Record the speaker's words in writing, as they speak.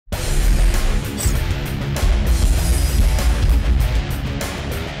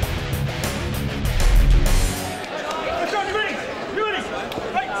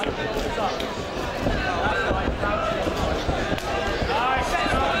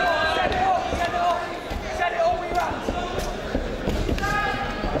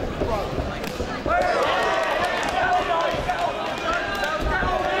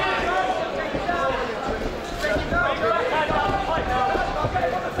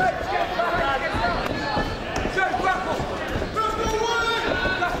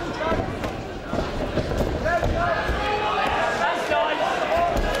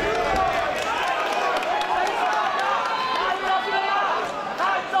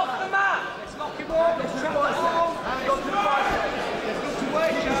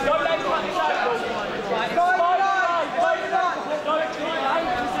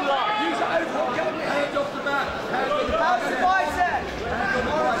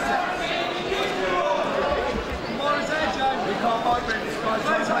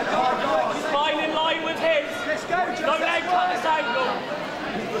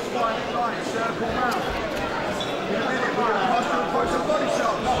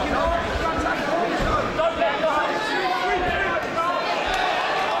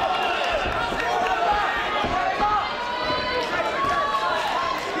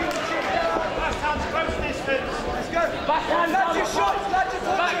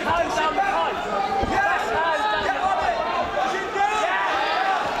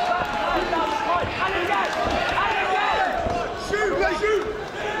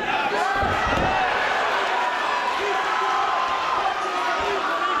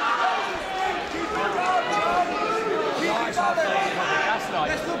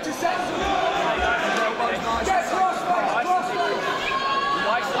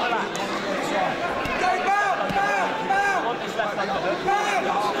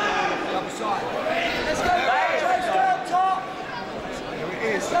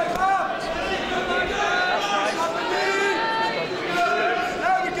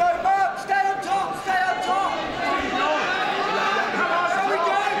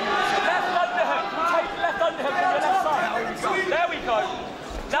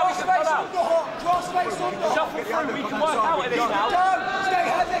through. We can work out of this now. Stay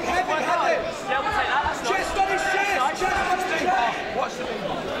heavy. Yeah, we'll take that. That's nice. Chest on his chest. Chest on his chest. Watch the lead.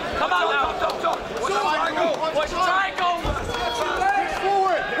 Come out now. Watch the triangle. Watch the triangle. Hit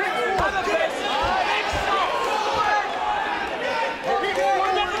forward. Have a bit. Big stop.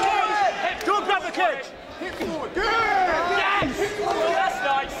 Go grab the cage. Hit forward. Good. Yes. That's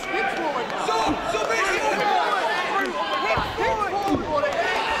nice. Hit forward. Submission.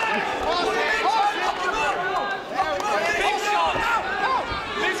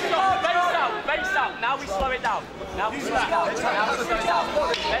 Now we slow it down. Now we slow it down. Let's have a fist.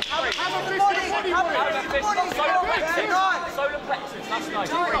 Solar plexus. Solar plexus. That's nice.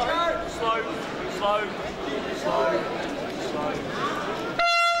 Slow.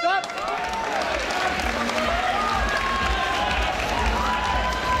 Stop.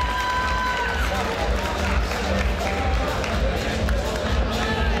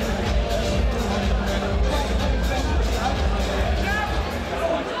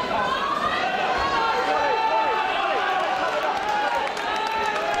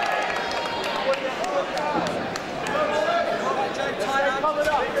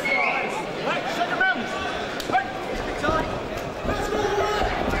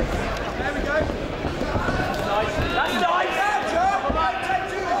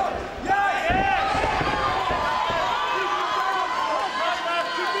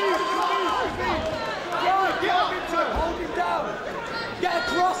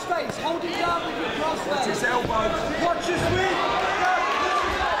 Crossface, hold him down with your crossface. Watch his elbows. Watch his swing.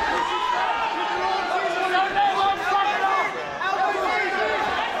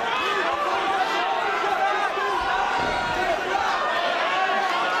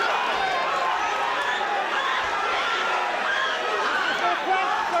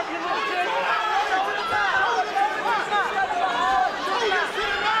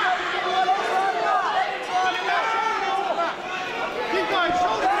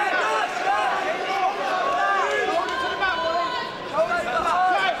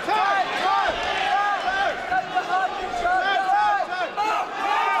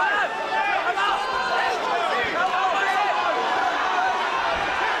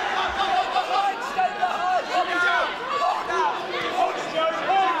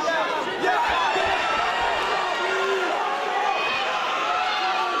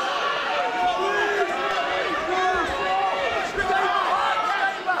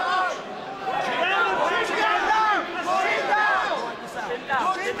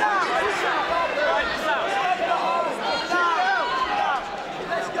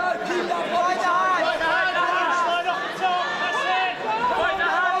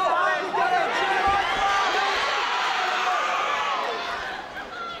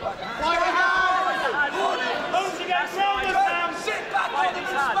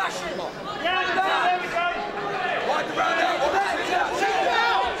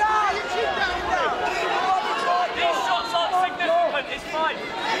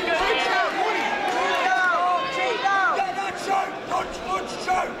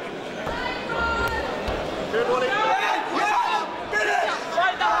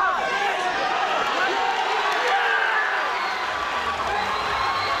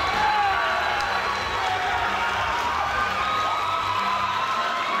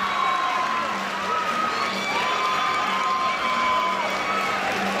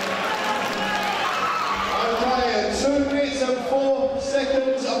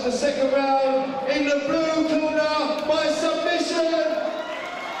 Of the second round, in the blue corner, by submission,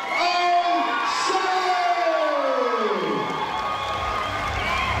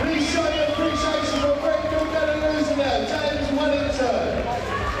 please show your appreciation for a very good man and losing there, James Wallington.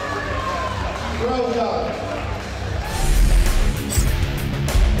 Well done.